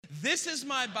This is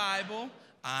my Bible.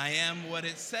 I am what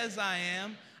it says I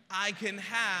am. I can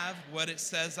have what it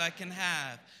says I can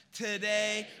have.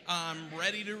 Today, I'm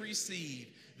ready to receive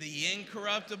the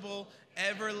incorruptible,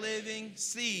 ever-living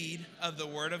seed of the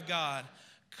Word of God.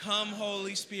 Come,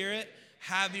 Holy Spirit,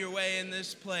 have your way in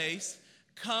this place.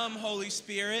 Come, Holy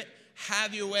Spirit,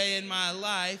 have your way in my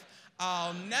life.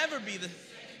 I'll never be the...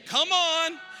 Come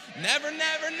on. Never,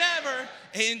 never, never.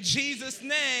 In Jesus'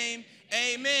 name,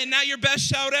 amen. Now your best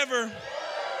shout ever.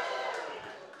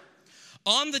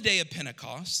 On the day of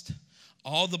Pentecost,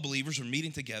 all the believers were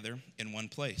meeting together in one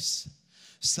place.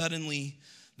 Suddenly,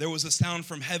 there was a sound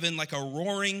from heaven like a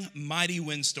roaring, mighty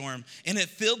windstorm, and it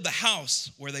filled the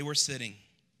house where they were sitting.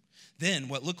 Then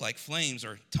what looked like flames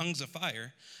or tongues of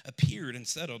fire appeared and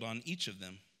settled on each of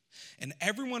them. And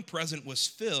everyone present was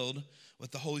filled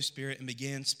with the Holy Spirit and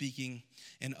began speaking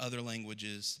in other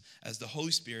languages as the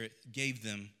Holy Spirit gave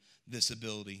them this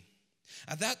ability.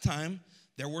 At that time,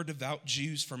 there were devout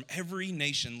Jews from every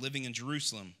nation living in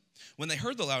Jerusalem. When they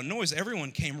heard the loud noise,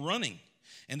 everyone came running,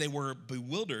 and they were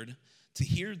bewildered to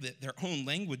hear that their own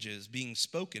languages being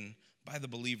spoken by the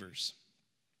believers.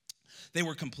 They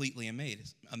were completely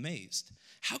amazed.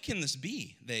 How can this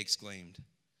be? They exclaimed.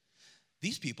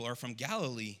 These people are from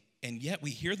Galilee, and yet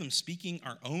we hear them speaking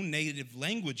our own native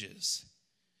languages.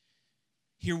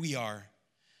 Here we are,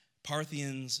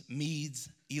 Parthians, Medes,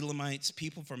 Elamites,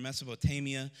 people from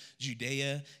Mesopotamia,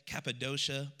 Judea,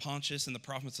 Cappadocia, Pontus, and the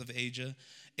province of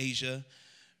Asia,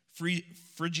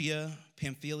 Phrygia,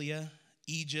 Pamphylia,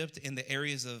 Egypt, and the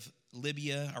areas of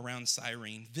Libya around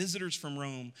Cyrene, visitors from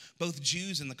Rome, both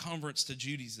Jews and the converts to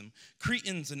Judaism,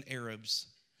 Cretans and Arabs.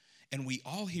 And we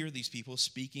all hear these people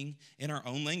speaking in our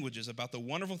own languages about the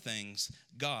wonderful things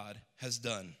God has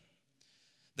done.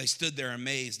 They stood there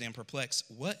amazed and perplexed.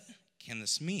 What can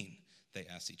this mean? They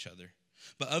asked each other.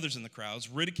 But others in the crowds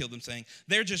ridiculed them, saying,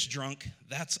 they're just drunk,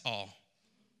 that's all.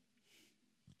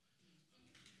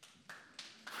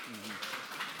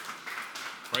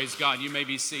 Praise God. You may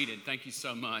be seated. Thank you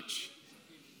so much.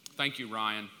 Thank you,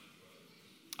 Ryan.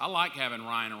 I like having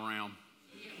Ryan around.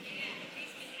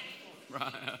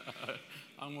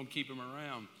 I'm going to keep him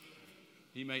around.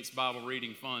 He makes Bible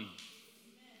reading fun.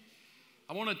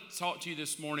 I want to talk to you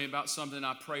this morning about something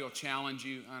I pray will challenge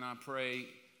you, and I pray,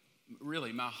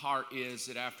 really, my heart is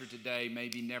that after today,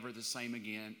 maybe never the same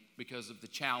again because of the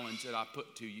challenge that I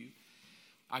put to you.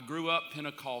 I grew up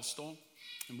Pentecostal,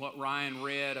 and what Ryan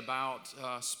read about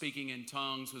speaking in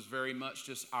tongues was very much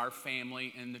just our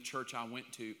family and the church I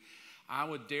went to. I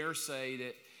would dare say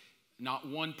that not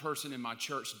one person in my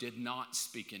church did not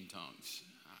speak in tongues.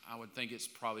 I would think it's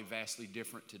probably vastly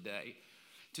different today.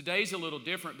 Today's a little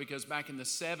different because back in the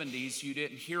 70s, you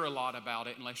didn't hear a lot about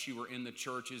it unless you were in the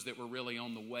churches that were really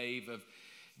on the wave of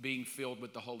being filled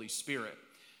with the Holy Spirit.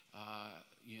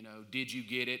 Did you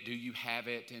get it? Do you have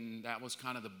it? And that was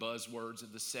kind of the buzzwords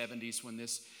of the 70s when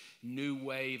this new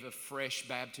wave of fresh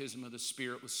baptism of the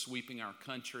Spirit was sweeping our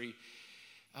country.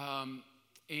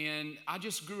 And I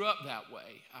just grew up that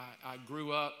way. I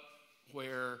grew up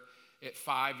where at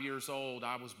 5 years old,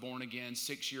 I was born again.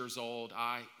 6 years old,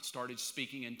 I started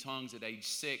speaking in tongues at age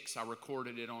 6. I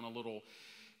recorded it on a little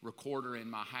recorder in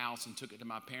my house and took it to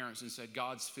my parents and said,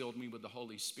 God's filled me with the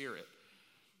Holy Spirit.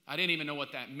 I didn't even know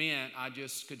what that meant. I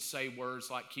just could say words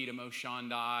like Kitamo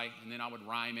Shandai, and then I would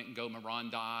rhyme it and go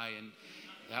Marandai, and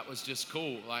that was just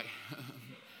cool.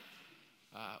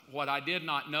 What I did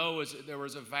not know is that there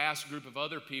was a vast group of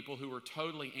other people who were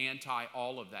totally anti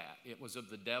all of that. It was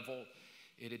of the devil.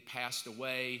 It had passed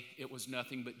away. It was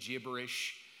nothing but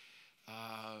gibberish,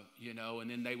 and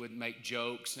then they would make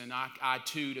jokes. And I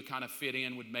too, to kind of fit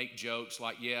in, would make jokes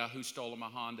like, yeah, who stole my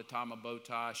Honda, tie my bow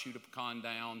tie, shoot a pecan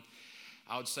down.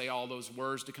 I would say all those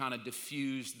words to kind of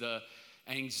diffuse the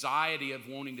anxiety of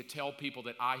wanting to tell people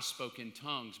that I spoke in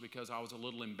tongues because I was a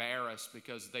little embarrassed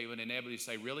because they would inevitably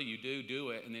say, really, you do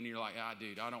it. And then you're like,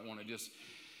 dude, I don't want to just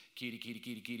kitty.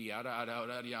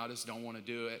 I just don't want to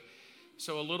do it.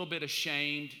 So a little bit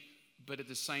ashamed, but at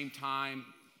the same time,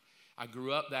 I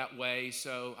grew up that way,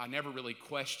 so I never really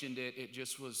questioned it. It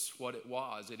just was what it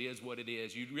was. It is what it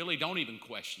is. You really don't even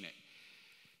question it.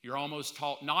 You're almost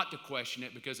taught not to question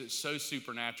it because it's so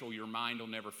supernatural, your mind will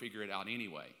never figure it out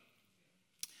anyway.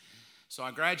 So I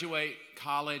graduate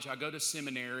college, I go to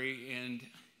seminary, and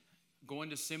going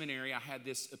to seminary, I had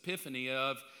this epiphany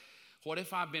of, what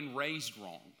if I've been raised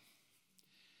wrong?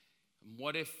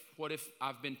 What if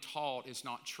I've been taught is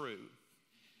not true?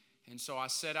 And so I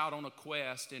set out on a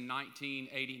quest in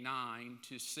 1989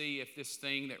 to see if this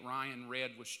thing that Ryan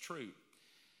read was true.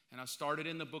 And I started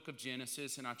in the book of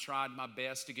Genesis, and I tried my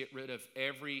best to get rid of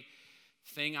every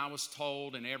thing I was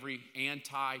told and every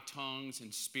anti-tongues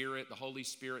and spirit. The Holy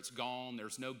Spirit's gone.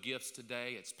 There's no gifts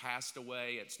today. It's passed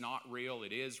away. It's not real.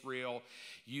 It is real.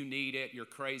 You need it. You're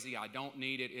crazy. I don't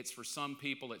need it. It's for some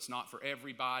people. It's not for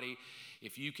everybody.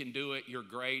 If you can do it, you're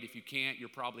great. If you can't, you're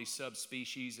probably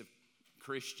subspecies of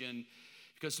Christian.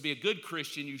 Because to be a good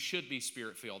Christian, you should be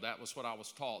Spirit-filled. That was what I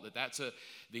was taught, that's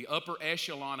the upper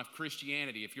echelon of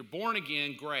Christianity. If you're born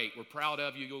again, great. We're proud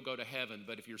of you. You'll go to heaven.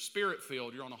 But if you're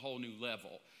Spirit-filled, you're on a whole new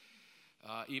level.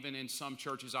 Even in some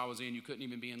churches I was in, you couldn't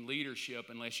even be in leadership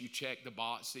unless you checked the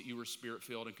box that you were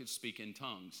Spirit-filled and could speak in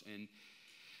tongues, and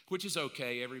which is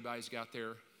okay. Everybody's got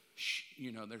their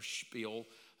spiel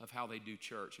of how they do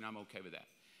church, and I'm okay with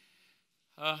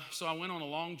that. So I went on a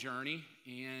long journey,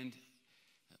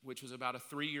 which was about a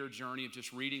 3-year journey of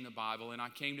just reading the Bible, and I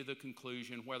came to the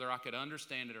conclusion, whether I could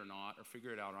understand it or not, or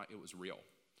figure it out or not, it was real.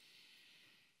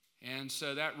 And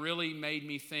so that really made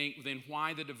me think, then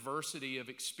why the diversity of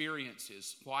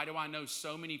experiences? Why do I know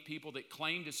so many people that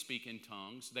claim to speak in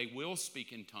tongues? They will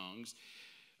speak in tongues.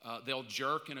 They'll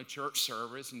jerk in a church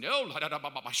service, and and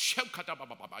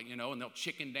they'll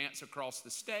chicken dance across the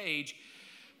stage,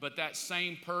 but that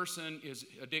same person is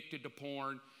addicted to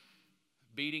porn,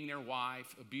 beating their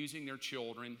wife, abusing their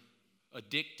children,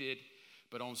 addicted.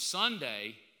 But on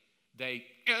Sunday, and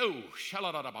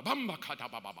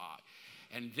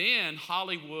then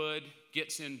Hollywood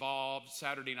gets involved,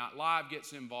 Saturday Night Live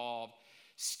gets involved,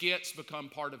 skits become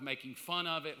part of making fun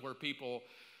of it, where people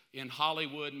in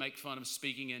Hollywood make fun of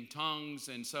speaking in tongues.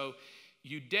 And so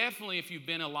you definitely, if you've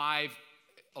been alive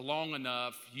long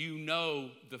enough, you know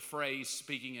the phrase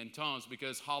speaking in tongues,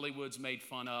 because Hollywood's made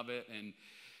fun of it, and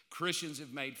Christians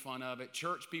have made fun of it.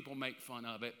 Church people make fun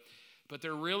of it. But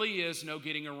there really is no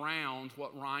getting around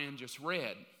what Ryan just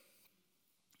read.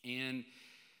 And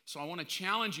so I want to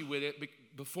challenge you with it.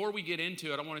 Before we get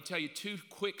into it, I want to tell you 2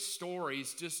 quick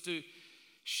stories just to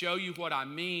show you what I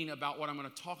mean about what I'm going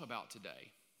to talk about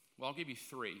today. Well, I'll give you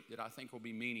 3 that I think will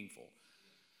be meaningful.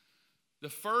 The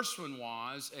first one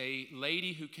was a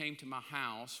lady who came to my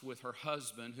house with her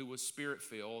husband, who was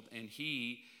Spirit-filled, and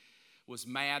he was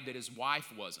mad that his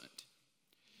wife wasn't.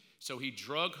 So he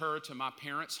drug her to my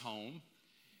parents' home,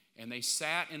 and they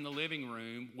sat in the living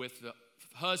room with the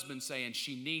husband saying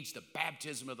she needs the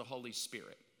baptism of the Holy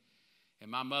Spirit. And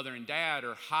my mother and dad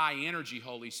are high energy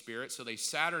Holy Spirit, so they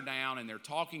sat her down and they're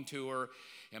talking to her.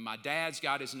 And my dad's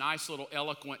got his nice little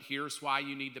eloquent, here's why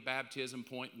you need the baptism,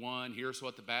 point 1. Here's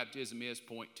what the baptism is,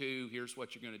 point 2. Here's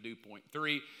what you're going to do, point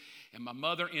 3. And my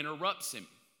mother interrupts him.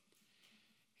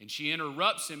 And she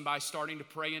interrupts him by starting to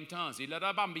pray in tongues. And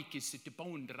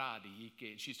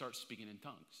she starts speaking in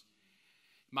tongues.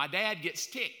 My dad gets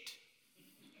ticked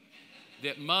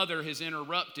that mother has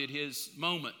interrupted his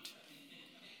moment.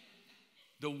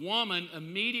 The woman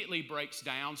immediately breaks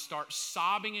down, starts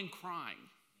sobbing and crying.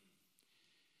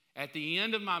 At the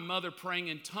end of my mother praying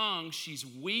in tongues, she's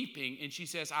weeping, and she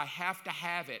says, I have to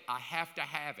have it, I have to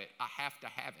have it, I have to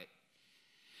have it.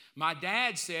 My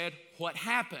dad said, what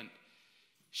happened?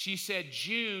 She said,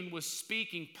 June was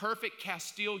speaking perfect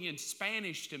Castilian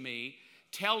Spanish to me,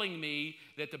 telling me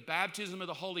that the baptism of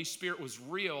the Holy Spirit was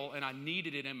real and I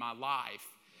needed it in my life.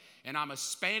 And I'm a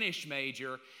Spanish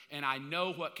major, and I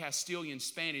know what Castilian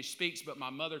Spanish speaks, but my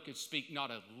mother could speak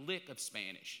not a lick of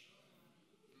Spanish.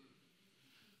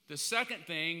 The second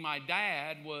thing, my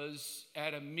dad was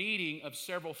at a meeting of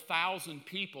several thousand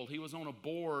people. He was on a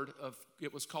board of,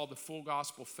 it was called the Full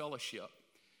Gospel Fellowship,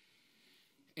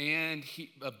 and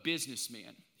a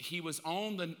businessman. He was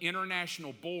on the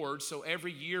international board, so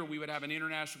every year we would have an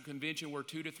international convention where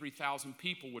 2,000 to 3,000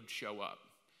 people would show up.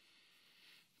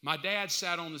 My dad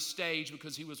sat on the stage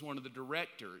because he was one of the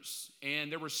directors,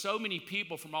 and there were so many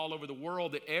people from all over the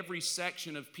world that every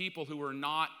section of people who were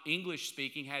not English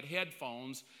speaking had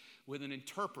headphones with an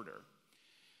interpreter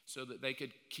so that they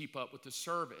could keep up with the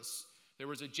service. There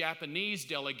was a Japanese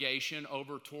delegation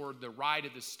over toward the right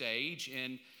of the stage,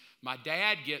 and my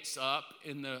dad gets up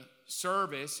in the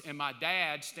service, and my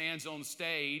dad stands on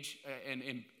stage,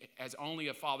 and as only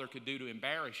a father could do to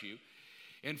embarrass you,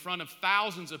 in front of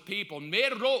thousands of people, and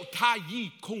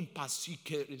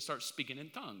starts speaking in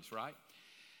tongues, right?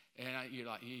 And you're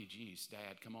like, hey, geez,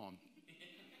 Dad, come on.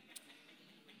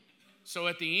 So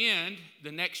at the end,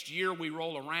 the next year we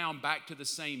roll around back to the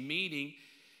same meeting,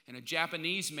 and a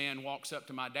Japanese man walks up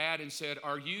to my dad and said,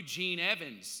 are you Gene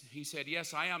Evans? He said,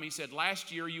 yes, I am. He said,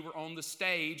 last year you were on the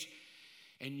stage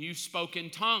and you spoke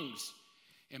in tongues.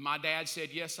 And my dad said,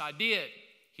 yes, I did.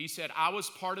 He said, I was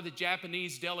part of the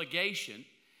Japanese delegation,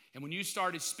 and when you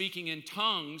started speaking in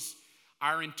tongues,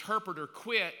 our interpreter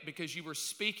quit because you were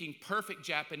speaking perfect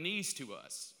Japanese to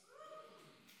us.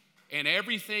 And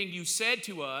everything you said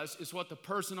to us is what the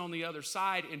person on the other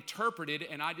side interpreted,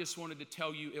 and I just wanted to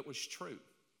tell you it was true.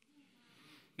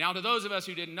 Now, to those of us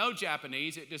who didn't know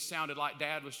Japanese, it just sounded like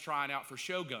Dad was trying out for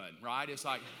Shogun, right? It's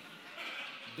like,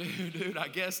 dude, I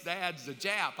guess Dad's a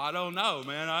Jap. I don't know,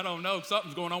 man. I don't know.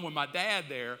 Something's going on with my dad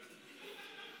there.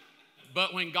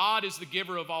 But when God is the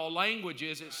giver of all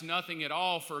languages, it's nothing at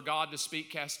all for God to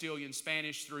speak Castilian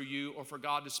Spanish through you or for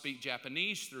God to speak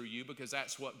Japanese through you, because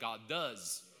that's what God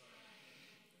does.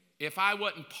 If I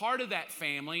wasn't part of that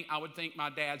family, I would think my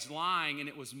dad's lying and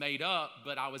it was made up,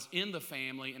 but I was in the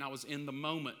family and I was in the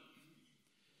moment.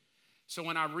 So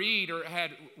when I read, or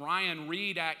had Ryan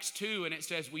read Acts 2, and it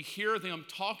says we hear them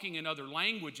talking in other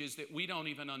languages that we don't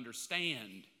even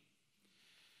understand,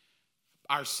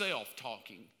 ourselves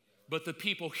talking. But the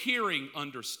people hearing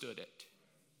understood it.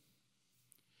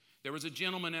 There was a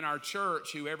gentleman in our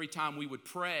church who every time we would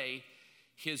pray,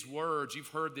 his words, you've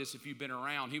heard this if you've been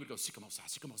around, he would go, Sikamosai,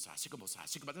 Sikamosai, Sikamosai,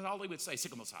 Sikamosai. That's all he would say,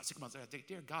 Sikamosai, Sikamosai. I think,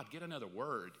 dear God, get another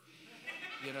word.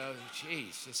 You know,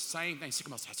 geez, it's the same thing,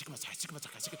 Sikamosai, Sikamosai,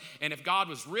 Sikamosai, Sikamosai. And if God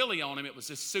was really on him, it was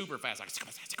just super fast, like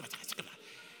Sikamosai, Sikamosai, Sikamosai.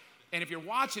 And if you're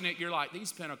watching it, you're like,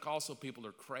 these Pentecostal people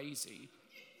are crazy.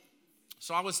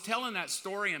 So I was telling that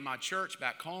story in my church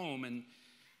back home, and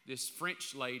this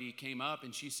French lady came up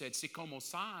and she said,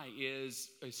 Sikamosai is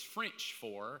French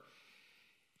for,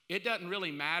 it doesn't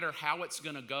really matter how it's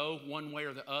going to go one way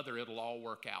or the other, it'll all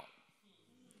work out.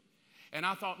 And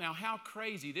I thought, now how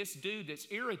crazy, this dude that's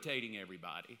irritating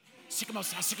everybody,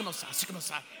 Sikamosai, Sikamosai,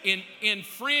 Sikamosai, in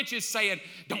French is saying,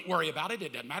 don't worry about it,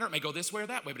 it doesn't matter, it may go this way or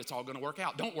that way, but it's all going to work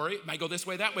out. Don't worry, it may go this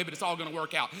way or that way, but it's all going to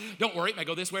work out. Don't worry, it may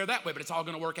go this way or that way, but it's all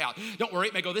going to work out. Don't worry,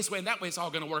 it may go this way and that way, it's all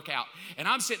going to work out. And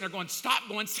I'm sitting there going, stop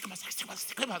going, Sikamosai,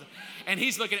 Sikamosai, Sikamosai. And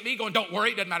he's looking at me going, don't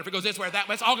worry, it doesn't matter if it goes this way or that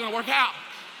way, it's all going to work out.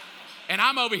 And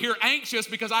I'm over here anxious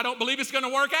because I don't believe it's going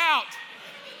to work out.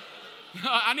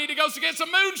 I need to go get some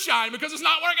moonshine because it's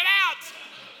not working out.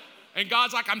 And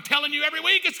God's like, I'm telling you every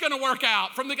week it's going to work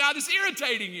out from the guy that's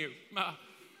irritating you.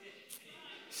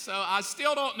 So I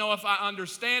still don't know if I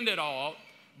understand it all,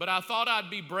 but I thought I'd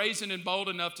be brazen and bold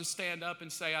enough to stand up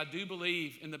and say, I do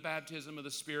believe in the baptism of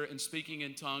the Spirit and speaking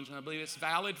in tongues, and I believe it's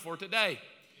valid for today.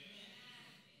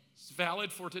 It's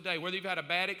valid for today. Whether you've had a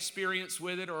bad experience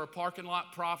with it or a parking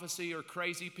lot prophecy or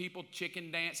crazy people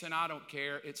chicken dancing, I don't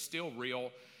care. It's still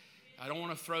real. I don't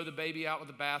want to throw the baby out with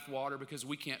the bathwater because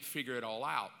we can't figure it all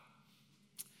out.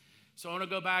 So I want to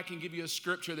go back and give you a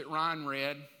scripture that Ryan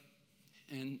read,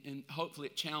 and hopefully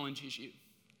it challenges you.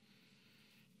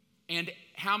 And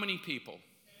how many people?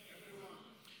 Everyone.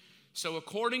 So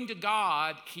according to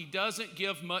God, He doesn't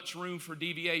give much room for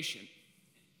deviation.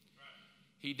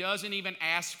 He doesn't even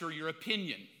ask for your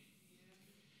opinion.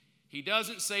 He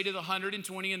doesn't say to the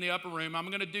 120 in the upper room, I'm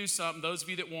going to do something. Those of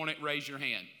you that want it, raise your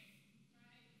hand.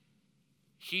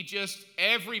 He just,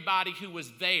 everybody who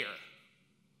was there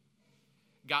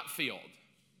got filled.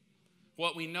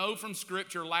 What we know from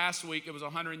Scripture last week, it was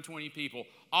 120 people.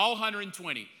 All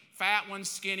 120, fat ones,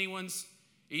 skinny ones,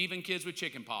 even kids with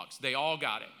chicken pox. They all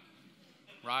got it,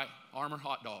 right? Armour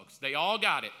hot dogs. They all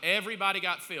got it. Everybody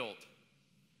got filled.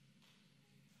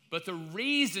 But the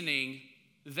reasoning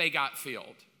they got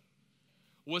filled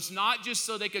was not just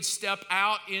so they could step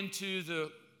out into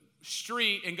the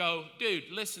street and go, dude,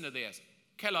 listen to this.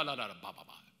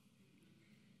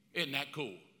 Isn't that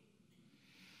cool?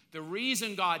 The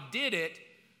reason God did it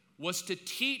was to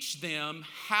teach them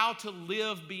how to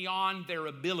live beyond their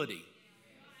ability.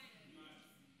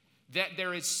 That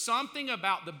there is something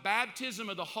about the baptism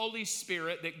of the Holy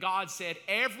Spirit that God said,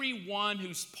 everyone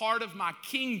who's part of my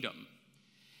kingdom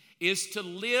is to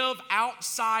live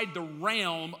outside the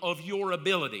realm of your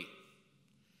ability.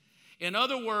 In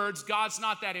other words, God's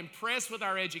not that impressed with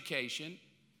our education,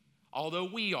 although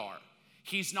we are.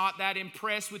 He's not that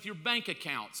impressed with your bank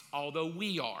accounts, although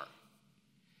we are.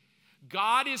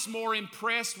 God is more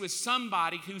impressed with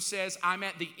somebody who says, I'm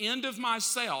at the end of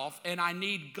myself and I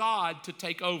need God to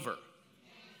take over.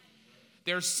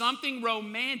 There's something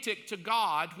romantic to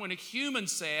God when a human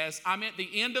says, I'm at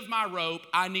the end of my rope,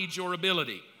 I need your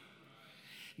ability.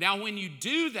 Now, when you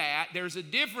do that, there's a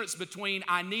difference between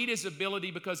I need his ability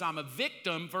because I'm a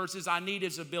victim versus I need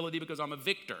his ability because I'm a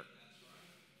victor.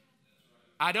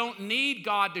 I don't need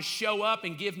God to show up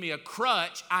and give me a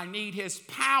crutch. I need his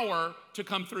power to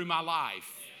come through my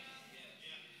life.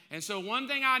 And so one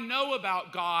thing I know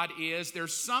about God is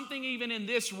there's something even in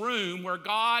this room where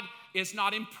God is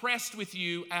not impressed with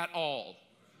you at all.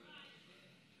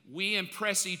 We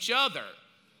impress each other.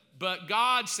 But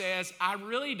God says, I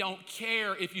really don't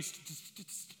care if you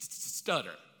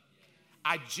stutter.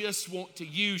 I just want to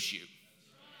use you.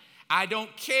 I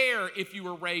don't care if you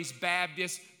were raised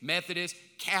Baptist, Methodist,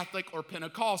 Catholic, or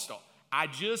Pentecostal. I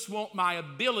just want my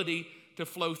ability to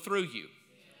flow through you.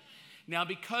 Now,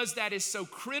 because that is so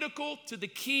critical to the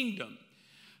kingdom,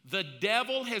 the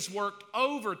devil has worked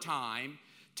overtime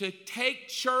to take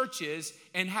churches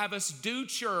and have us do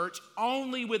church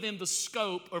only within the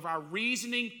scope of our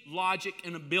reasoning, logic,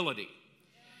 and ability.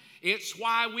 It's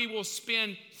why we will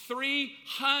spend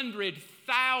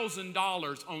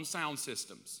 $300,000 on sound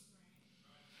systems,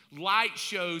 light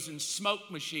shows and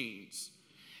smoke machines,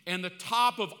 and the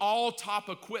top of all top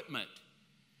equipment,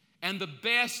 and the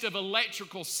best of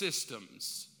electrical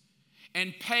systems,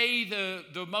 and pay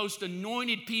the most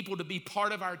anointed people to be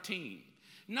part of our team.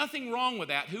 Nothing wrong with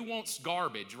that. Who wants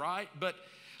garbage, right? But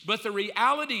the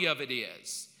reality of it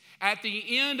is, at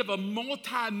the end of a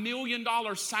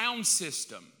multi-million-dollar sound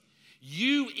system,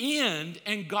 you end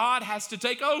and God has to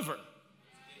take over.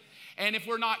 And if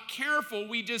we're not careful,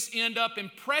 we just end up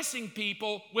impressing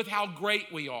people with how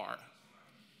great we are.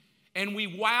 And we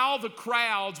wow the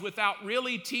crowds without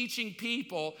really teaching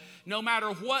people, no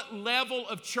matter what level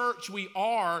of church we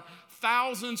are,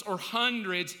 thousands or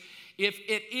hundreds, if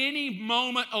at any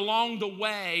moment along the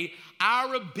way,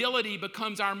 our ability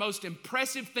becomes our most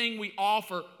impressive thing we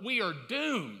offer, we are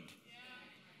doomed.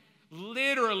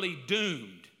 Literally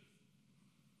doomed.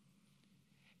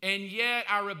 And yet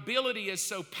our ability is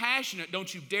so passionate.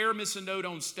 Don't you dare miss a note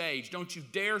on stage. Don't you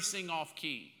dare sing off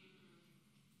key.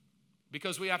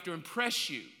 Because we have to impress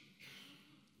you.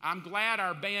 I'm glad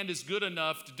our band is good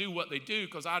enough to do what they do,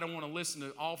 because I don't want to listen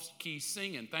to off-key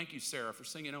singing. Thank you, Sarah, for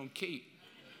singing on key.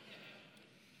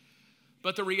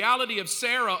 But the reality of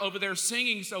Sarah over there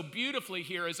singing so beautifully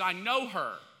here is I know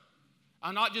her.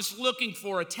 I'm not just looking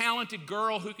for a talented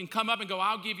girl who can come up and go,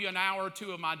 I'll give you an hour or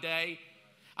two of my day.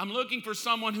 I'm looking for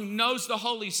someone who knows the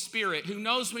Holy Spirit, who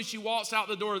knows when she walks out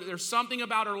the door that there's something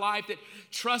about her life that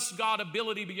trusts God's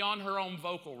ability beyond her own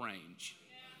vocal range.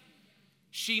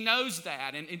 She knows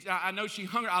that, and I know she's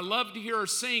hungry. I love to hear her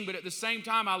sing, but at the same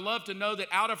time, I love to know that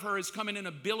out of her is coming an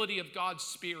ability of God's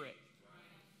Spirit.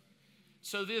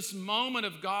 So this moment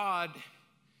of God,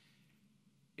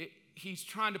 he's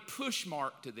trying to push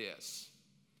Mark to this.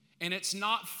 And it's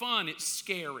not fun, it's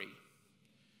scary.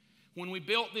 When we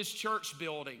built this church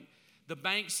building, the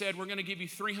bank said, we're going to give you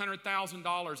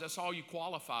 $300,000. That's all you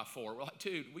qualify for. We're like,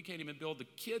 dude, we can't even build the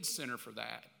kids center for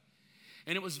that.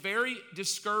 And it was very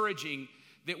discouraging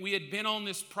that we had been on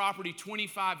this property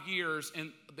 25 years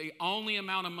and the only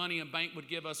amount of money a bank would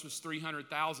give us was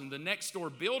 $300,000. The next door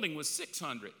building was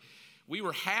 $600,000. We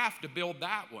were half to build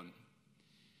that one.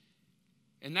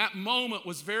 And that moment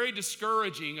was very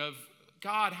discouraging of,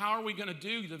 God, how are we going to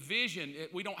do the vision?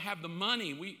 We don't have the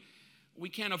money. We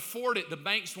can't afford it. The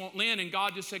banks won't lend. And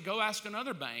God just said, go ask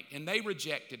another bank. And they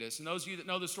rejected us. And those of you that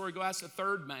know the story, go ask the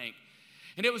third bank.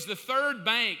 And it was the third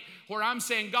bank where I'm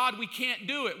saying, God, we can't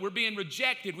do it. We're being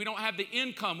rejected. We don't have the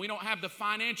income. We don't have the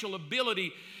financial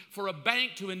ability for a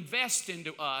bank to invest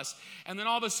into us. And then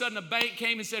all of a sudden a bank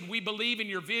came and said, we believe in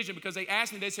your vision, because they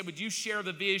asked me, they said, would you share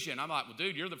the vision? I'm like, well,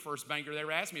 dude, you're the first banker that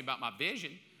ever asked me about my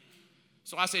vision.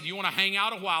 So I said, you want to hang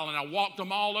out a while? And I walked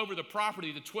them all over the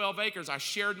property, the 12 acres. I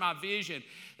shared my vision.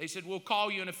 They said, we'll call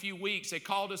you in a few weeks. They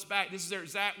called us back. This is their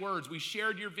exact words. We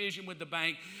shared your vision with the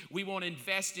bank. We want to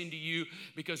invest into you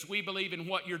because we believe in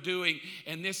what you're doing.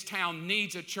 And this town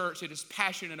needs a church that is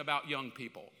passionate about young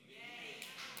people.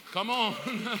 Come on.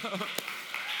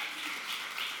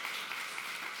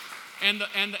 And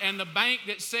the bank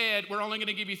that said, we're only going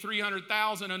to give you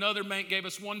 $300,000, another bank gave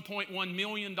us $1.1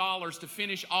 million to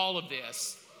finish all of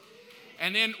this.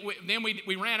 And then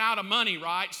we ran out of money,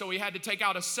 right? So we had to take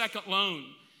out a second loan.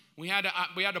 We had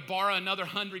to borrow another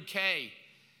 $100K.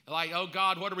 Like, oh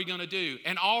God, what are we going to do?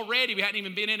 And already, we hadn't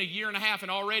even been in a year and a half,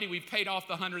 and already we've paid off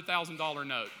the $100,000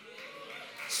 note.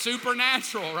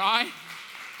 Supernatural, right?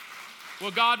 Well,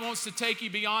 God wants to take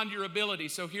you beyond your ability.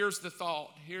 So here's the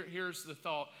thought. Here's the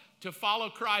thought. To follow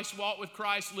Christ, walk with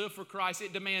Christ, live for Christ,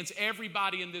 it demands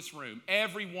everybody in this room,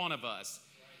 every one of us,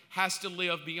 has to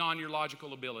live beyond your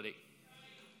logical ability.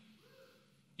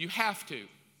 You have to.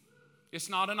 It's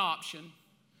not an option.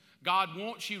 God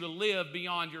wants you to live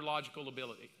beyond your logical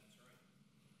ability.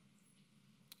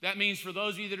 That means for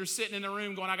those of you that are sitting in the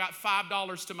room going, I got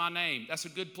 $5 to my name, that's a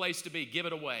good place to be. Give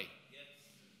it away.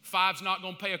 $5's not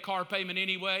going to pay a car payment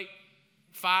anyway.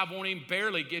 $5 won't even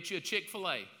barely get you a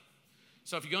Chick-fil-A.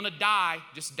 So if you're going to die,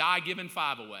 just die giving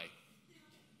 $5 away.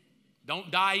 Don't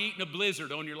die eating a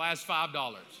Blizzard on your last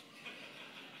 $5.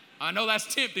 I know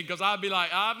that's tempting, because I'd be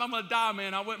like, I'm going to die,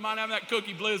 man. I wouldn't mind having that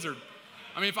cookie Blizzard.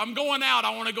 I mean, if I'm going out,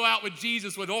 I want to go out with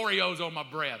Jesus with Oreos on my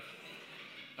breath.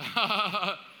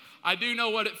 I do know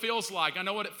what it feels like. I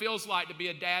know what it feels like to be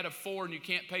a dad of 4 and you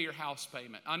can't pay your house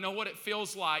payment. I know what it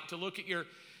feels like to look at your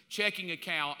checking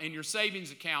account and your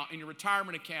savings account and your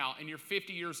retirement account and you're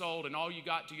 50 years old and all you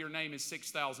got to your name is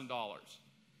 $6,000.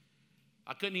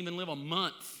 I couldn't even live a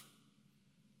month.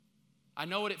 I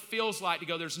know what it feels like to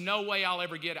go, there's no way I'll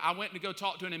ever get it. I went to go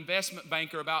talk to an investment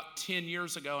banker about 10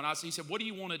 years ago, and he said, what do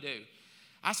you want to do?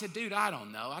 I said, dude, I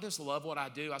don't know. I just love what I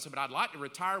do. I said, but I'd like to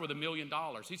retire with $1 million.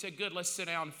 He said, good, let's sit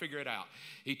down and figure it out.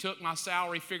 He took my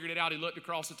salary, figured it out. He looked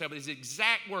across the table. His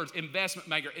exact words, investment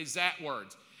banker, exact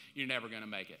words, you're never going to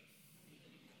make it.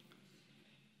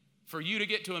 For you to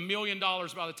get to $1 million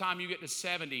by the time you get to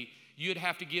 70, you'd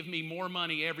have to give me more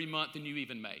money every month than you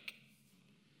even make.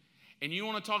 And you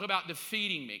want to talk about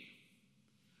defeating me,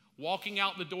 walking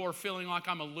out the door feeling like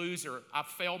I'm a loser. I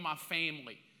failed my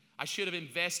family. I should have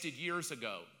invested years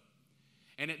ago.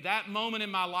 And at that moment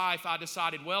in my life, I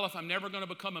decided, well, if I'm never going to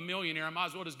become a millionaire, I might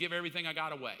as well just give everything I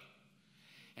got away.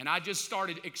 And I just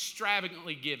started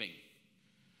extravagantly giving.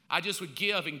 I just would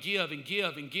give and give and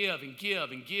give and give and give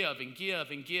and give and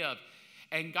give and give.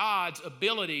 And God's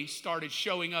ability started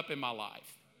showing up in my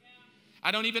life. I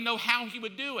don't even know how He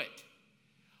would do it.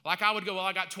 Like I would go, well,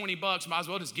 I got $20, might as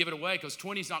well just give it away because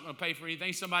 20 is not going to pay for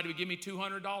anything. Somebody would give me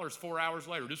 $200 4 hours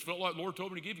later. Just felt like the Lord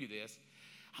told me to give you this.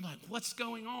 I'm like, what's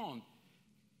going on?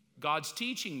 God's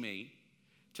teaching me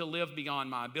to live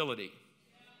beyond my ability.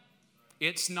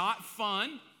 It's not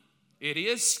fun. It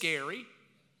is scary.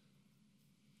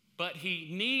 But He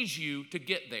needs you to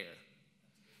get there.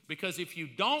 Because if you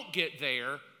don't get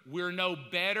there, we're no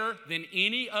better than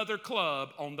any other club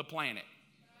on the planet.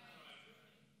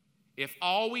 If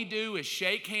all we do is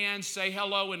shake hands, say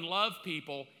hello, and love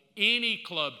people, any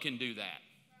club can do that.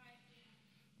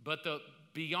 But the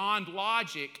beyond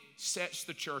logic sets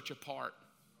the church apart.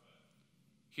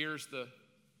 Here's the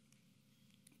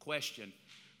question.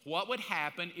 What would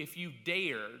happen if you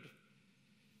dared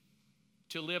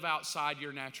to live outside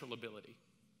your natural ability?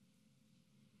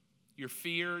 Your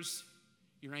fears,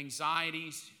 your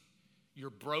anxieties, your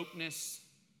brokenness.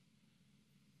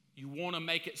 You want to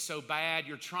make it so bad.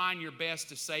 You're trying your best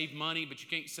to save money, but you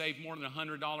can't save more than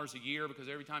 $100 a year because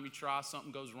every time you try,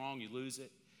 something goes wrong, you lose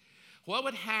it. What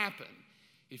would happen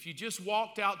if you just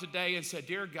walked out today and said,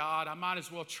 dear God, I might as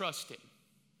well trust Him.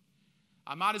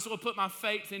 I might as well put my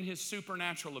faith in His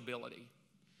supernatural ability.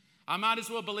 I might as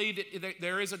well believe that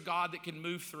there is a God that can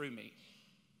move through me.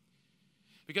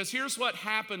 Because here's what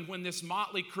happened when this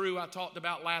motley crew I talked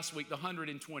about last week, the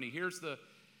 120. Here's the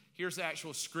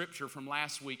actual scripture from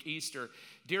last week, Easter.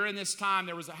 During this time,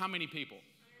 there was how many people?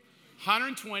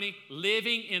 120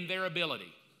 living in their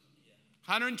ability.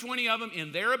 120 of them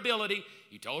in their ability.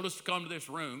 He told us to come to this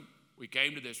room. We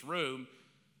came to this room.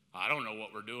 I don't know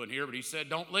what we're doing here, but He said,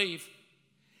 don't leave.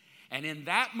 And in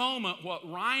that moment, what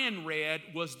Ryan read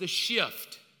was the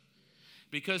shift.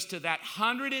 Because to that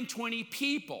 120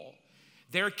 people,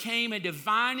 there came a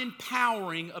divine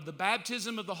empowering of the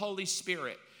baptism of the Holy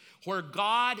Spirit, where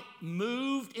God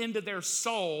moved into their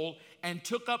soul and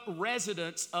took up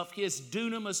residence of His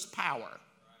dunamis power.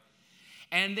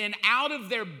 And then out of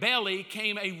their belly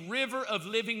came a river of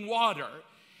living water,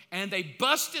 and they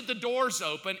busted the doors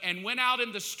open and went out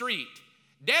in the street.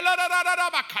 And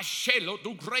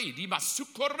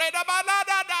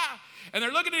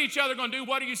they're looking at each other going, dude,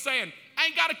 what are you saying? I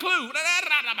ain't got a clue.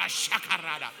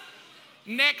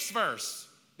 Next verse.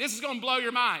 This is going to blow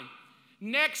your mind.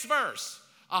 Next verse.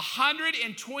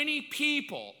 120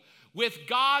 people with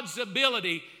God's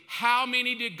ability. How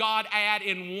many did God add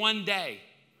in one day?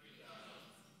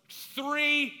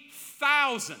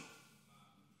 3,000.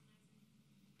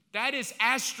 That is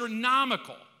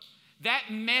astronomical. That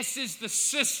messes the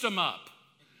system up.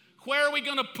 Where are we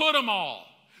going to put them all?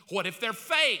 What if they're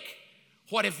fake?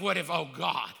 What if, oh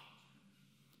God.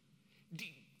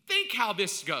 Think how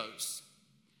this goes.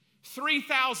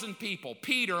 3,000 people.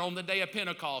 Peter on the day of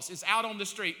Pentecost is out on the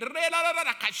street.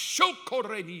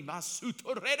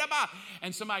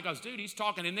 And somebody goes, dude, he's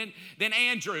talking. And then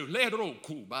Andrew.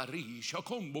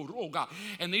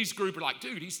 And these group are like,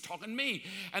 dude, he's talking to me.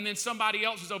 And then somebody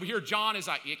else is over here. John is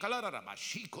like, and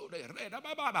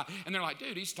they're like,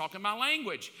 dude, he's talking my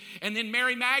language. And then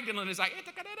Mary Magdalene is like,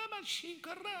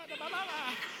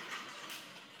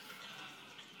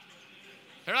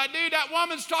 they're like, dude, that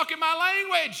woman's talking my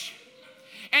language.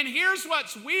 And here's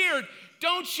what's weird.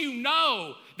 Don't you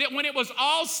know that when it was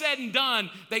all said and done,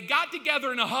 they got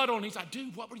together in a huddle and he's like,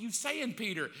 dude, what were you saying,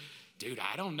 Peter? Dude,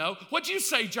 I don't know. What'd you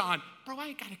say, John? Bro, I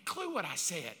ain't got a clue what I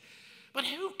said. But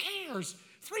who cares?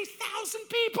 3,000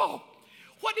 people.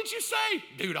 What did you say?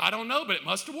 Dude, I don't know, but it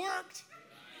must have worked.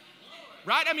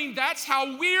 Right? I mean, that's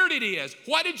how weird it is.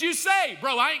 What did you say?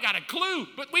 Bro, I ain't got a clue,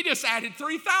 but we just added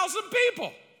 3,000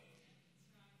 people.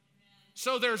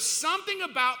 So there's something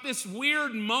about this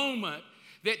weird moment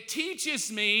that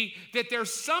teaches me that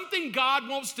there's something God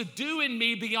wants to do in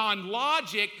me beyond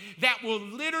logic that will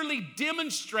literally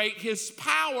demonstrate his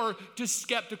power to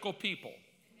skeptical people.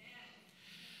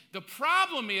 The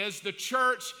problem is the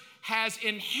church has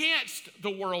enhanced the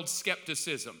world's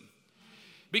skepticism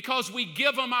because we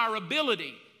give them our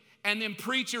ability, and then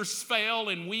preachers fail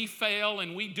and we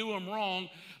do them wrong.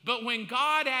 But when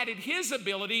God added his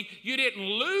ability, you didn't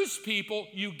lose people,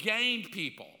 you gained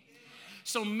people.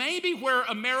 So maybe where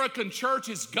American church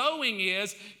is going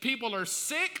is people are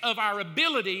sick of our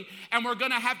ability, and we're going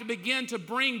to have to begin to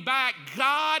bring back,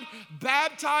 God,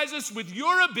 baptize us with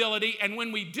your ability, and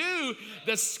when we do,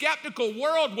 the skeptical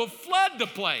world will flood the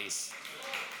place.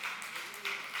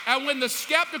 And when the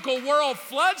skeptical world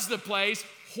floods the place,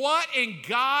 what in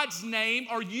God's name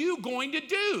are you going to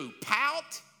do?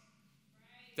 Pout?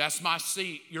 That's my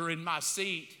seat. You're in my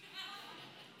seat.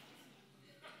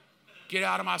 Get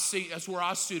out of my seat. That's where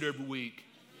I sit every week.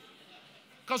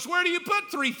 Because where do you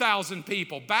put 3,000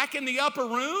 people? Back in the upper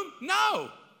room? No.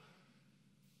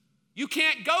 You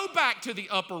can't go back to the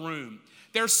upper room.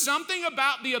 There's something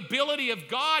about the ability of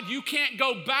God. You can't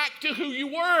go back to who you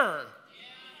were.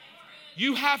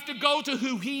 You have to go to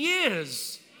who he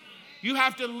is. You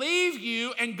have to leave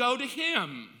you and go to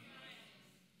him.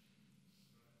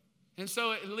 And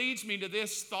so it leads me to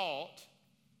this thought.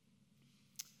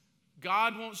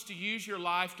 God wants to use your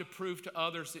life to prove to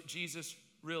others that Jesus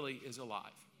really is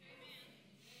alive.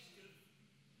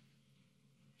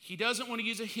 He doesn't want to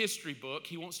use a history book.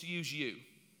 He wants to use you.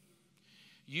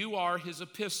 You are his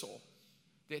epistle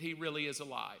that he really is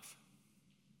alive.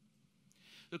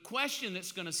 The question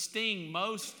that's going to sting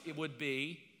most, it would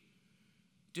be,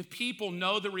 do people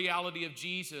know the reality of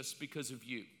Jesus because of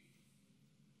you?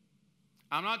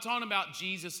 I'm not talking about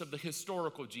Jesus of the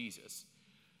historical Jesus,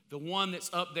 the one that's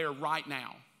up there right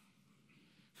now,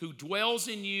 who dwells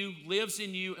in you, lives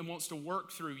in you, and wants to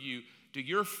work through you. Do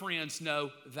your friends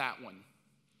know that one?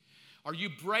 Are you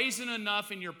brazen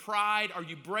enough in your pride? Are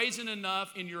you brazen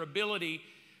enough in your ability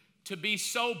to be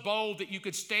so bold that you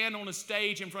could stand on a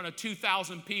stage in front of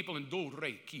 2,000 people and do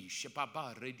reiki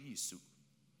shepaba redisu?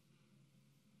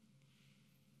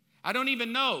 I don't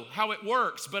even know how it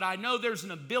works, but I know there's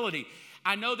an ability.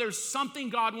 I know there's something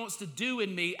God wants to do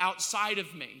in me outside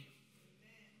of me.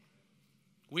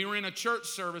 We were in a church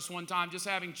service one time, just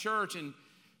having church, and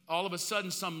all of a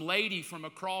sudden some lady from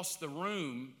across the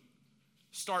room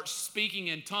starts speaking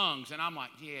in tongues. And I'm like,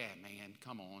 yeah, man,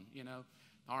 come on, you know.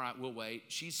 All right, we'll wait.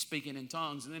 She's speaking in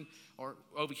tongues, and then, or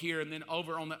over here, and then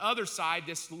over on the other side,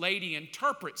 this lady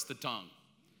interprets the tongue.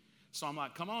 So I'm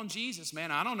like, come on, Jesus,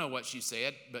 man, I don't know what she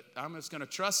said, but I'm just going to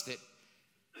trust it.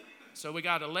 So we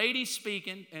got a lady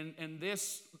speaking, and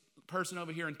this person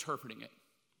over here interpreting it.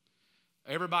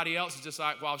 Everybody else is just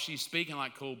like, while she's speaking,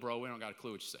 like, cool, bro, we don't got a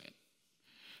clue what you're saying.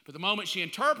 But the moment she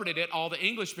interpreted it, all the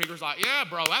English speakers like, yeah,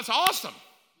 bro, that's awesome.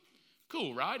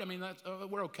 Cool, right? I mean,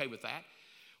 we're okay with that.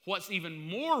 What's even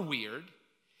more weird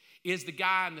is the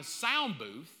guy in the sound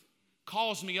booth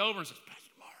calls me over and says,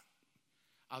 Pastor Mark.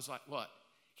 I was like, what?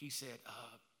 He said,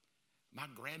 my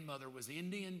grandmother was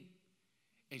Indian,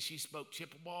 and she spoke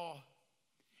Chippewa,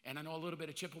 and I know a little bit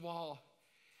of Chippewa,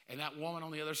 and that woman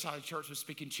on the other side of the church was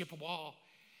speaking Chippewa,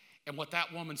 and what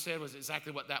that woman said was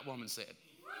exactly what that woman said.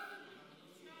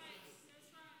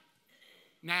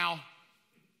 Now,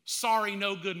 sorry,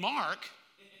 no good Mark,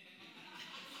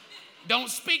 don't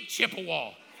speak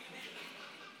Chippewa.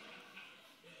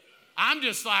 I'm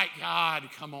just like, God,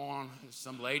 come on,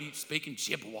 some lady speaking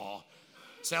Chippewa.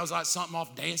 Sounds like something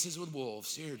off Dances with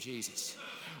Wolves. Dear Jesus.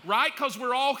 Right? Because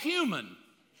we're all human.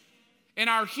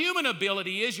 And our human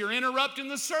ability is you're interrupting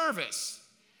the service.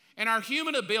 And our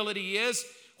human ability is,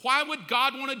 why would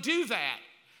God want to do that?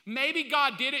 Maybe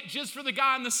God did it just for the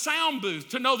guy in the sound booth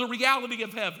to know the reality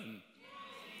of heaven.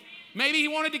 Maybe he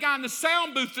wanted the guy in the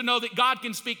sound booth to know that God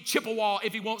can speak Chippewa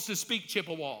if he wants to speak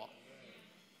Chippewa.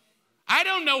 I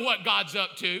don't know what God's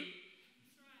up to.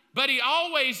 But he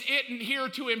always isn't here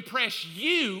to impress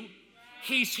you.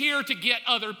 He's here to get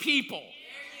other people.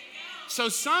 So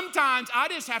sometimes I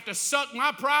just have to suck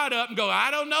my pride up and go,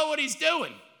 I don't know what he's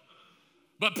doing.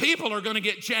 But people are going to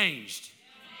get changed.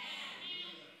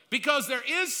 Because there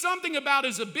is something about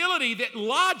his ability that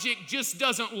logic just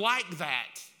doesn't like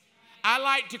that. I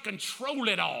like to control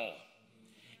it all.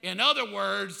 In other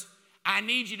words, I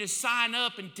need you to sign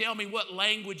up and tell me what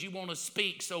language you want to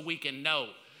speak so we can know.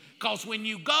 Because when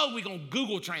you go, we're going to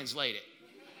Google translate it.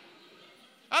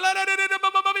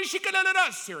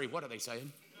 Siri, what are they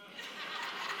saying?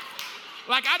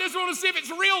 Like, I just want to see if it's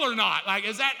real or not. Like,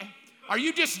 are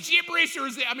you just gibberish or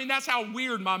is it, that's how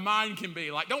weird my mind can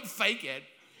be. Like, don't fake it.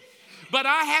 But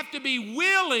I have to be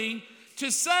willing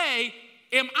to say,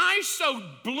 am I so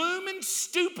blooming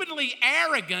stupidly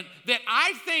arrogant that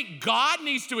I think God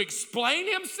needs to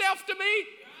explain himself to me?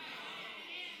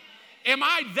 Am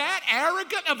I that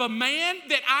arrogant of a man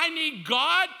that I need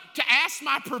God to ask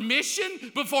my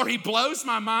permission before he blows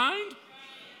my mind?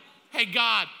 Hey,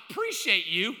 God, appreciate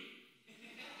you,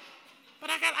 but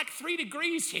I got like 3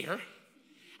 degrees here.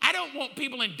 I don't want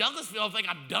people in Douglasville to think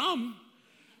I'm dumb.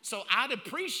 So I'd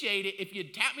appreciate it if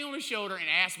you'd tap me on the shoulder and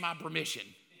ask my permission.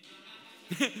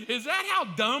 Is that how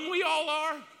dumb we all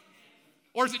are?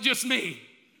 Or is it just me?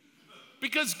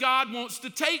 Because God wants to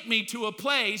take me to a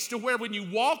place to where when you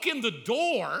walk in the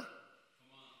door,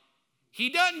 he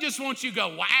doesn't just want you to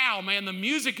go, wow, man, the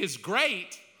music is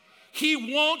great. He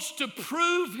wants to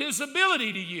prove his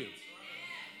ability to you.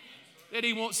 That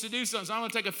he wants to do something. So I'm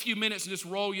going to take a few minutes and just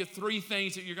roll you 3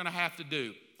 things that you're going to have to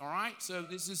do. All right? So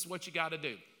this is what you got to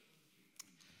do.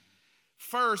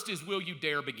 First is, will you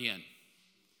dare begin?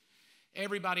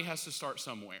 Everybody has to start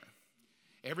somewhere.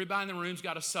 Everybody in the room's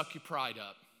got to suck your pride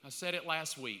up. I said it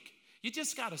last week. You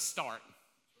just got to start.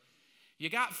 You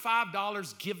got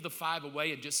 $5, give the 5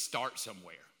 away and just start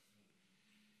somewhere.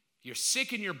 You're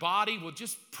sick in your body, well,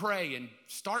 just pray and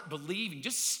start believing.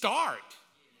 Just start.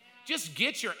 Just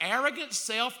get your arrogant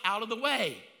self out of the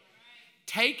way.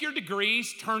 Take your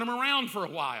degrees, turn them around for a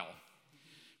while.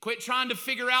 Quit trying to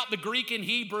figure out the Greek and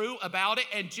Hebrew about it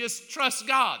and just trust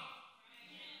God.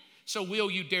 So will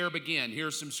you dare begin?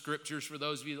 Here's some scriptures for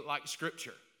those of you that like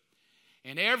scripture.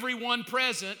 And everyone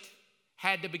present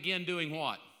had to begin doing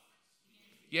what?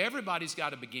 Yeah, everybody's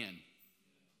got to begin.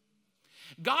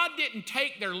 God didn't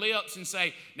take their lips and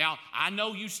say, now, I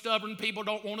know you stubborn people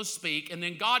don't want to speak, and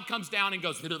then God comes down and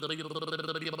goes, God didn't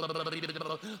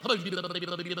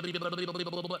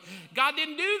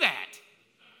do that.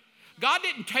 God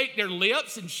didn't take their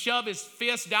lips and shove his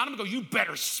fist down them and go, you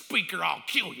better speak or I'll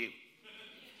kill you.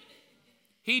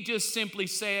 He just simply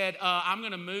said, I'm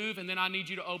going to move, and then I need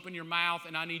you to open your mouth,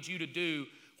 and I need you to do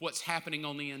what's happening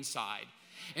on the inside.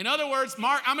 In other words,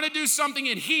 Mark, I'm going to do something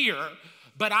in here,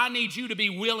 but I need you to be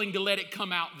willing to let it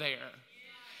come out there.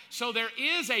 So there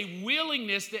is a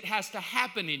willingness that has to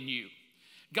happen in you.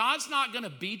 God's not going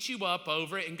to beat you up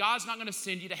over it, and God's not going to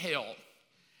send you to hell.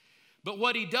 But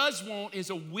what he does want is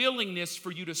a willingness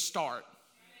for you to start,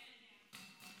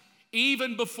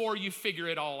 even before you figure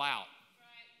it all out.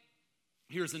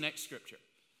 Here's the next scripture.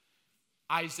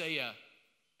 Isaiah.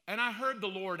 And I heard the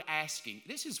Lord asking,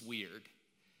 this is weird.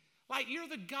 Like, you're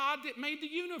the God that made the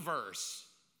universe.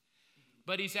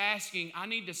 But he's asking, I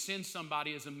need to send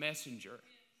somebody as a messenger.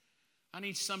 I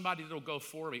need somebody that'll go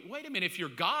for me. Wait a minute, if you're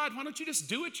God, why don't you just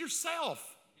do it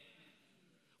yourself?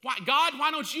 Why, God,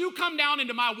 why don't you come down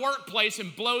into my workplace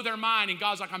and blow their mind? And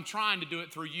God's like, I'm trying to do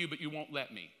it through you, but you won't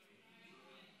let me.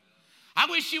 I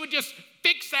wish you would just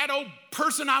fix that old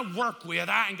person I work with.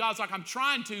 And God's like, I'm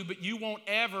trying to, but you won't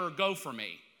ever go for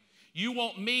me. You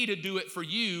want me to do it for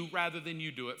you rather than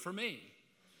you do it for me.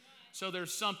 So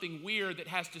there's something weird that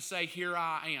has to say, here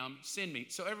I am, send me.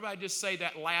 So everybody just say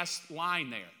that last line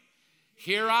there.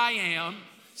 Here I am,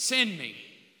 send me.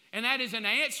 And that is an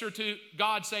answer to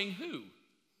God saying, who?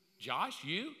 Josh,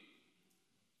 you?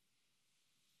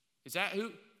 Is that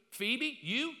who? Phoebe,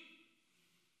 you?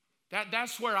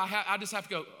 That's where I just have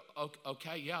to go,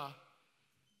 okay, yeah.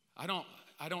 I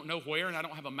don't know where, and I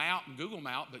don't have a map and Google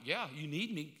map, but yeah, you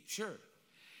need me, sure.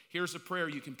 Here's a prayer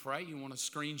you can pray. You want to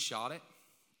screenshot it.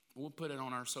 We'll put it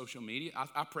on our social media.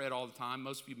 I pray it all the time.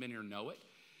 Most of you been here know it.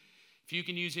 If you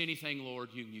can use anything, Lord,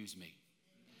 you can use me.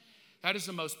 That is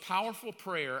the most powerful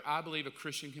prayer I believe a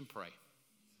Christian can pray.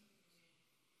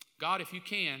 God, if you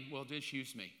can, well, just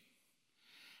use me.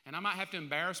 And I might have to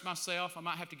embarrass myself. I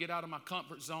might have to get out of my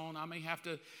comfort zone. I may have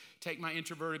to take my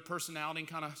introverted personality and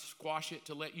kind of squash it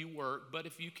to let you work. But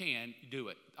if you can, do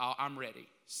it. I'm ready.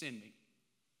 Send me.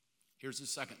 Here's the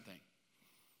second thing.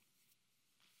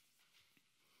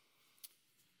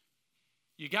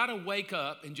 You got to wake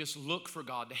up and just look for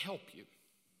God to help you.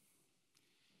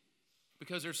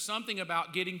 Because there's something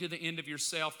about getting to the end of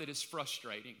yourself that is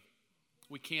frustrating.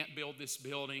 We can't build this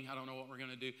building. I don't know what we're going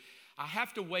to do. I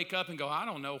have to wake up and go, I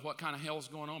don't know what kind of hell's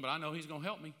going on, but I know he's going to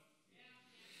help me.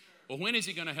 Well, when is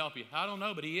he going to help you? I don't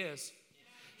know, but he is.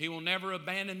 He will never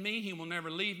abandon me. He will never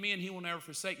leave me, and he will never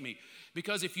forsake me.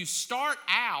 Because if you start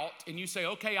out and you say,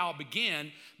 okay, I'll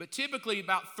begin, but typically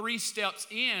about 3 steps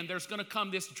in, there's going to come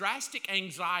this drastic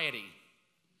anxiety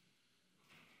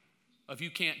of you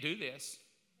can't do this.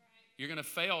 You're going to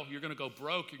fail. You're going to go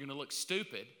broke. You're going to look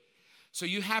stupid. So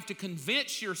you have to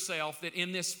convince yourself that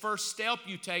in this first step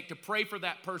you take to pray for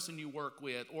that person you work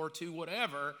with or to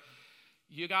whatever,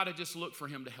 you got to just look for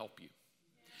him to help you.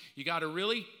 You got to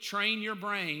really train your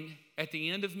brain. At the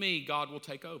end of me, God will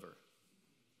take over.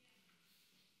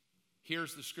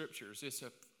 Here's the scriptures. It's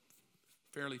a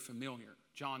fairly familiar.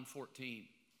 John 14.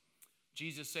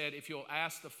 Jesus said, if you'll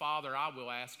ask the Father, I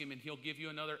will ask him, and he'll give you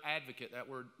another advocate. That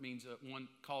word means one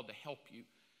called to help you.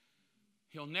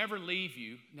 He'll never leave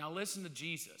you. Now listen to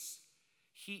Jesus.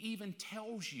 He even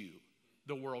tells you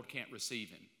the world can't receive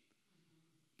him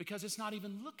because it's not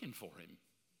even looking for him.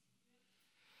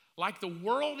 Like the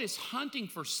world is hunting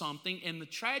for something, and the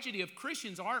tragedy of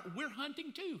Christians we're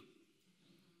hunting too.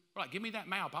 We're like, give me that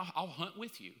map, I'll hunt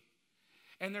with you.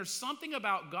 And there's something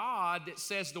about God that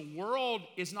says the world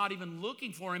is not even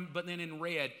looking for him, but then in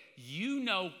red, you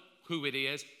know who it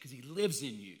is because he lives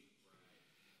in you.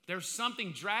 There's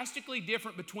something drastically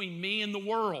different between me and the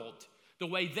world. The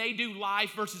way they do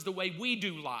life versus the way we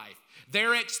do life.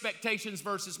 Their expectations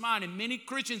versus mine. And many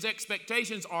Christians'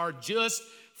 expectations are just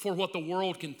for what the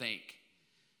world can think.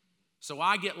 So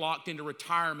I get locked into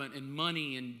retirement and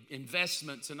money and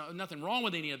investments, and nothing wrong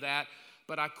with any of that,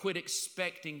 but I quit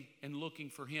expecting and looking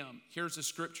for him. Here's a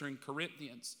scripture in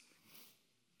Corinthians.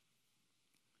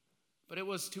 But it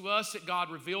was to us that God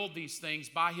revealed these things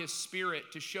by his Spirit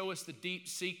to show us the deep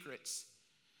secrets.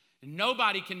 And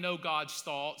nobody can know God's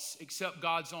thoughts except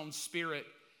God's own Spirit,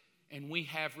 and we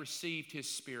have received his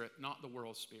Spirit, not the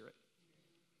world's spirit.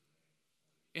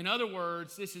 In other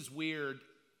words, this is weird.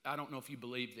 I don't know if you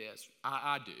believe this.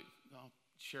 I do. I'll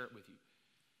share it with you.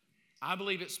 I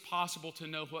believe it's possible to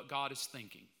know what God is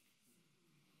thinking.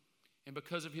 And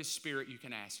because of his Spirit, you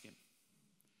can ask him.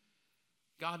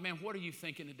 God, man, what are you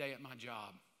thinking today at my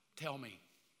job? Tell me,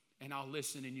 and I'll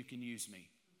listen and you can use me.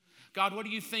 God, what are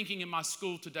you thinking in my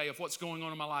school today of what's going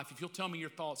on in my life? If you'll tell me your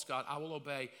thoughts, God, I will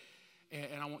obey,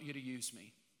 and I want you to use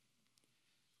me.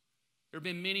 There have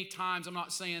been many times, I'm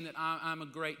not saying that I'm a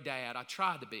great dad. I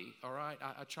try to be, all right?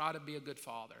 I try to be a good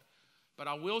father. But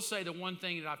I will say the one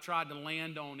thing that I've tried to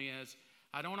land on is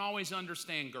I don't always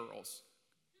understand girls.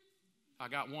 I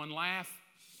got one laugh,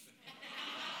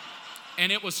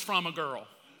 and it was from a girl.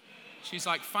 She's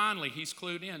like, finally, he's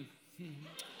clued in.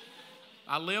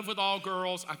 I live with all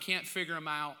girls. I can't figure them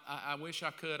out. I wish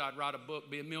I could. I'd write a book,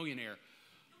 be a millionaire.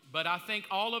 But I think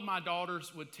all of my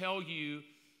daughters would tell you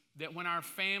that when our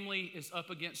family is up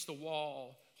against the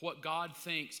wall, what God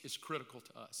thinks is critical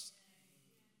to us.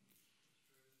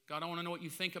 God, I want to know what you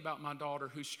think about my daughter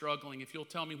who's struggling. If you'll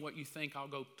tell me what you think, I'll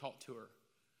go talk to her.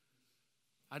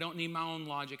 I don't need my own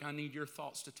logic. I need your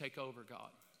thoughts to take over, God.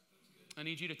 I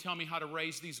need you to tell me how to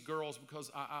raise these girls because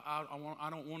I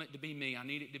don't want it to be me. I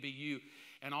need it to be you.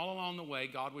 And all along the way,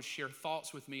 God would share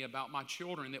thoughts with me about my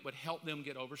children that would help them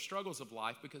get over struggles of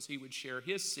life because he would share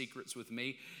his secrets with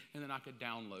me, and then I could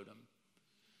download them.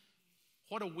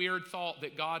 What a weird thought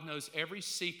that God knows every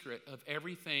secret of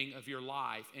everything of your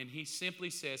life, and he simply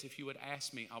says, if you would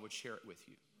ask me, I would share it with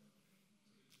you.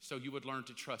 So you would learn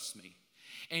to trust me.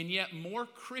 And yet more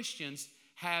Christians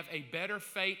have a better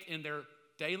faith in their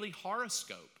daily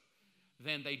horoscope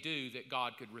than they do that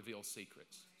God could reveal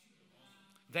secrets.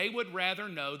 They would rather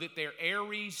know that their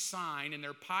Aries sign and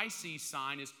their Pisces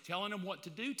sign is telling them what to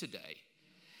do today.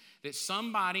 That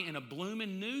somebody in a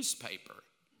blooming newspaper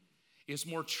is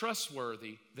more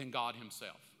trustworthy than God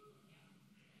himself.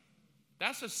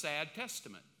 That's a sad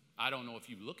testament. I don't know if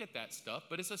you look at that stuff,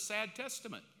 but it's a sad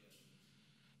testament.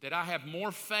 That I have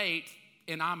more faith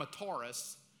in I'm a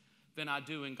Taurus than I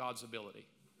do in God's ability.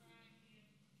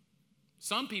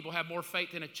 Some people have more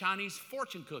faith in a Chinese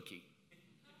fortune cookie.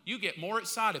 You get more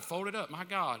excited, fold it up. My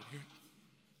God,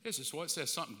 this is what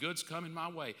says something good's coming my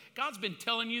way. God's been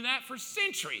telling you that for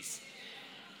centuries.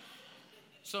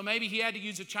 So maybe he had to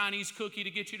use a Chinese cookie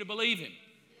to get you to believe him.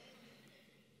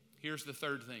 Here's the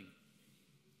third thing.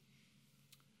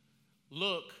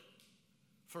 Look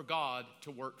for God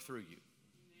to work through you.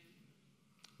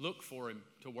 Look for him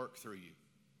to work through you.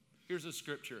 Here's a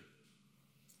scripture.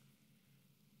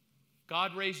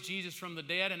 God raised Jesus from the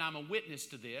dead, and I'm a witness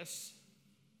to this.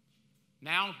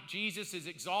 Now Jesus is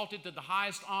exalted to the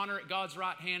highest honor at God's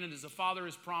right hand, and as the Father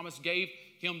has promised, gave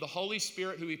him the Holy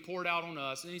Spirit who he poured out on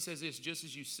us. And he says this, just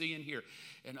as you see and hear.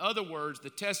 In other words, the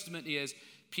testament is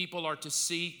people are to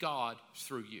see God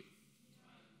through you.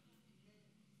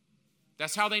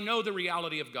 That's how they know the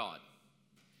reality of God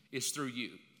is through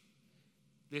you.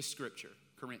 This scripture,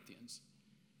 Corinthians.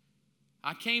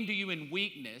 I came to you in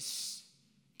weakness,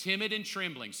 timid and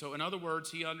trembling. So in other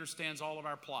words, he understands all of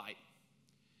our plight.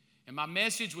 And my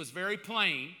message was very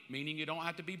plain, meaning you don't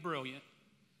have to be brilliant.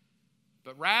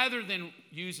 But rather than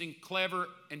using clever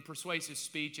and persuasive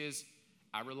speeches,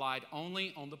 I relied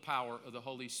only on the power of the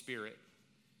Holy Spirit.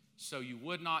 So you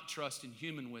would not trust in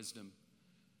human wisdom,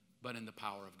 but in the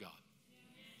power of God.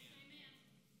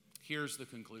 Here's the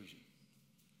conclusion.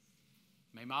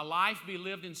 May my life be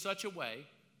lived in such a way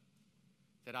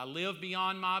that I live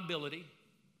beyond my ability.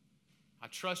 I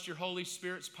trust your Holy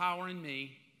Spirit's power in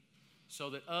me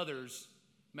so that others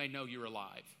may know you're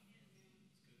alive.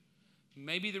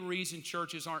 Maybe the reason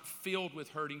churches aren't filled with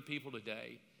hurting people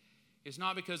today is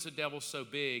not because the devil's so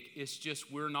big, it's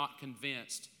just we're not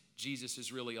convinced Jesus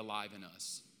is really alive in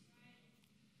us.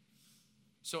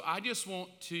 So I just want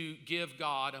to give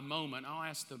God a moment. I'll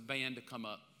ask the band to come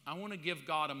up. I want to give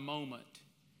God a moment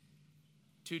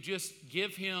to just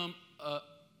give him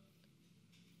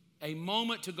a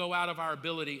moment to go out of our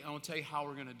ability. I want to tell you how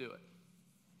we're going to do it.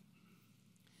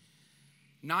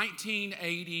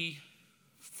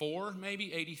 1984,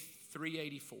 maybe 83,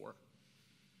 84.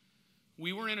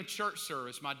 We were in a church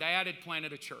service. My dad had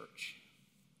planted a church.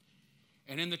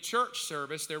 And in the church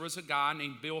service, there was a guy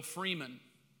named Bill Freeman.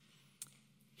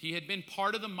 He had been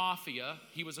part of the mafia.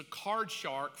 He was a card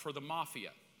shark for the mafia.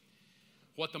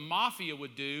 What the mafia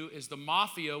would do is the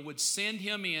mafia would send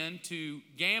him into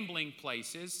gambling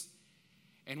places.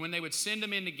 And when they would send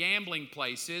him into gambling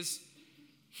places,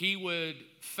 he would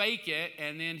fake it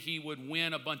and then he would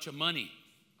win a bunch of money.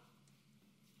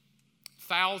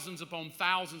 Thousands upon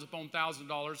thousands upon thousands of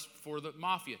dollars for the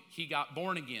mafia. He got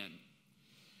born again.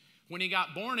 When he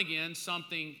got born again,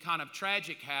 something kind of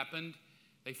tragic happened.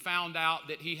 They found out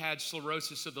that he had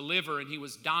cirrhosis of the liver and he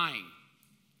was dying.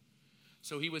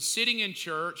 So he was sitting in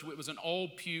church. It was an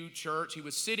old pew church. He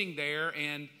was sitting there,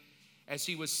 and as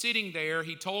he was sitting there,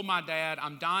 he told my dad,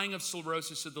 I'm dying of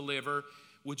cirrhosis of the liver.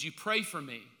 Would you pray for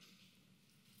me?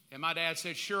 And my dad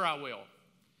said, sure, I will.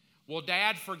 Well,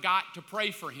 Dad forgot to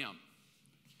pray for him.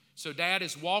 So Dad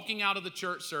is walking out of the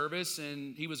church service,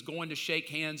 and he was going to shake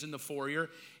hands in the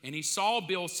foyer, and he saw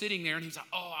Bill sitting there, and he's like,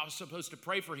 oh, I was supposed to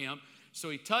pray for him.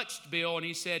 So he touched Bill, and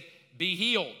he said, be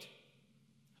healed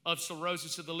of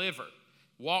cirrhosis of the liver.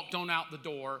 Walked on out the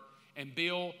door, and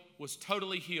Bill was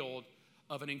totally healed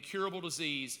of an incurable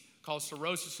disease called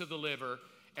cirrhosis of the liver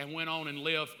and went on and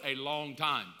lived a long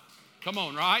time. Come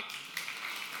on, right?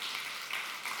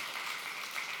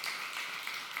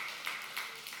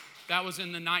 That was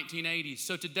in the 1980s.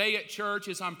 So today at church,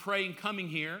 as I'm praying coming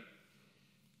here,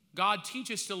 God, teach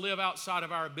us to live outside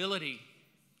of our ability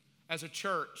as a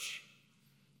church.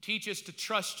 Teach us to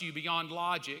trust you beyond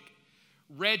logic.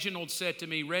 Reginald said to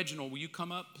me, Reginald, will you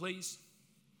come up, please?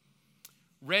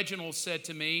 Reginald said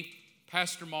to me,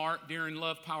 Pastor Mark, during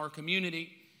Love Power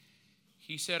Community,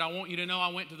 he said, I want you to know I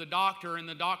went to the doctor, and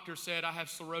the doctor said I have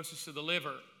cirrhosis of the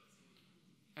liver,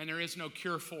 and there is no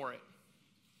cure for it.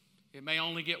 It may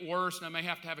only get worse, and I may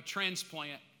have to have a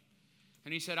transplant.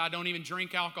 And he said, I don't even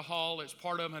drink alcohol. It's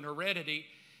part of an heredity.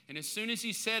 And as soon as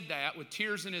he said that, with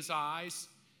tears in his eyes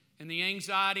and the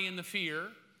anxiety and the fear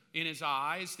in his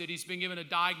eyes that he's been given a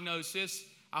diagnosis,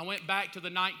 I went back to the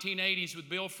 1980s with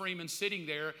Bill Freeman sitting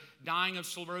there dying of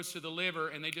cirrhosis of the liver,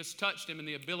 and they just touched him and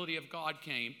the ability of God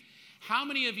came. How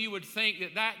many of you would think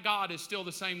that that God is still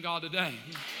the same God today?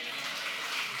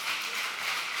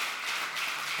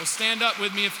 Well, stand up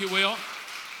with me if you will.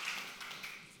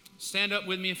 Stand up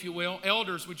with me if you will.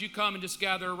 Elders, would you come and just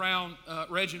gather around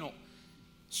Reginald?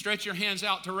 Stretch your hands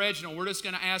out to Reginald. We're just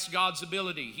going to ask God's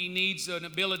ability. He needs an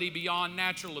ability beyond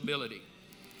natural ability.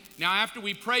 Now, after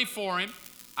we pray for him,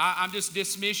 I'm just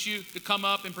dismiss you to come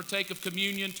up and partake of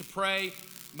communion, to pray.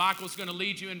 Michael's going to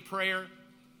lead you in prayer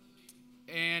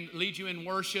and lead you in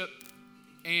worship.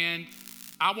 And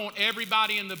I want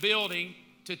everybody in the building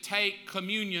to take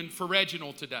communion for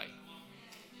Reginald today.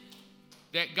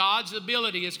 That God's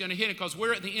ability is going to hit him, because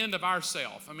we're at the end of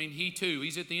ourself. I mean, he too,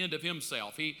 he's at the end of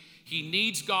himself. He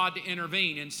needs God to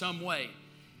intervene in some way.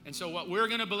 And so what we're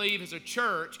going to believe as a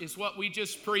church is what we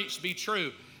just preached be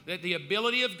true. That the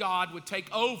ability of God would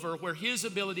take over where his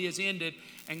ability is ended,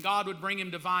 and God would bring him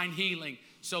divine healing.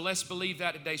 So let's believe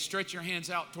that today. Stretch your hands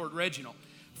out toward Reginald.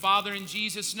 Father, in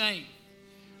Jesus' name,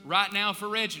 right now for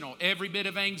Reginald, every bit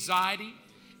of anxiety,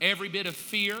 every bit of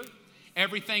fear,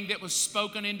 everything that was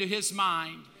spoken into his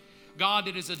mind, God,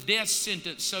 it is a death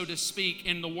sentence, so to speak,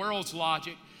 in the world's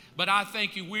logic. But I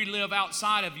thank you, we live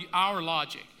outside of our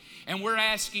logic. And we're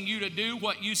asking you to do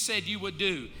what you said you would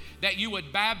do, that you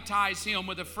would baptize him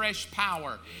with a fresh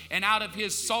power, and out of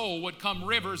his soul would come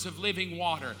rivers of living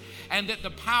water, and that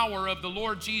the power of the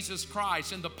Lord Jesus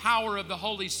Christ and the power of the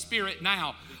Holy Spirit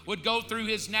now would go through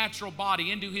his natural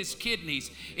body, into his kidneys,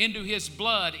 into his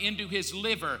blood, into his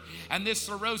liver. And this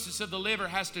cirrhosis of the liver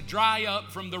has to dry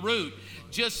up from the root.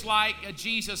 just like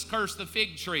Jesus cursed the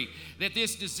fig tree, that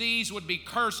this disease would be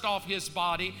cursed off his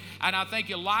body. And I thank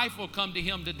you, life will come to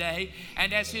him today.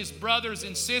 And as his brothers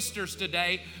and sisters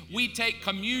today, we take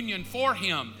communion for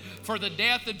him, for the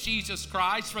death of Jesus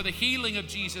Christ, for the healing of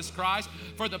Jesus Christ,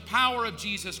 for the power of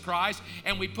Jesus Christ.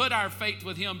 And we put our faith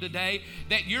with him today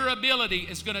that your ability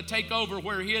is going to take over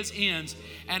where his ends.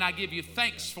 And I give you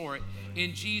thanks for it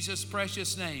in Jesus'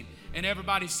 precious name. And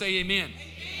everybody say amen.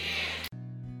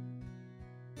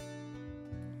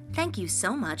 Thank you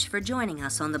so much for joining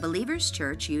us on the Believers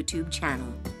Church YouTube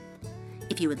channel.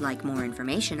 If you would like more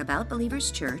information about Believers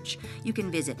Church, you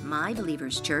can visit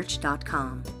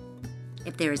mybelieverschurch.com.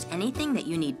 If there is anything that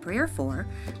you need prayer for,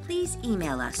 please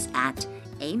email us at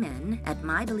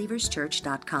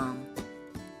amen@mybelieverschurch.com.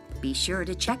 Be sure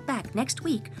to check back next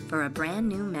week for a brand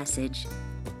new message.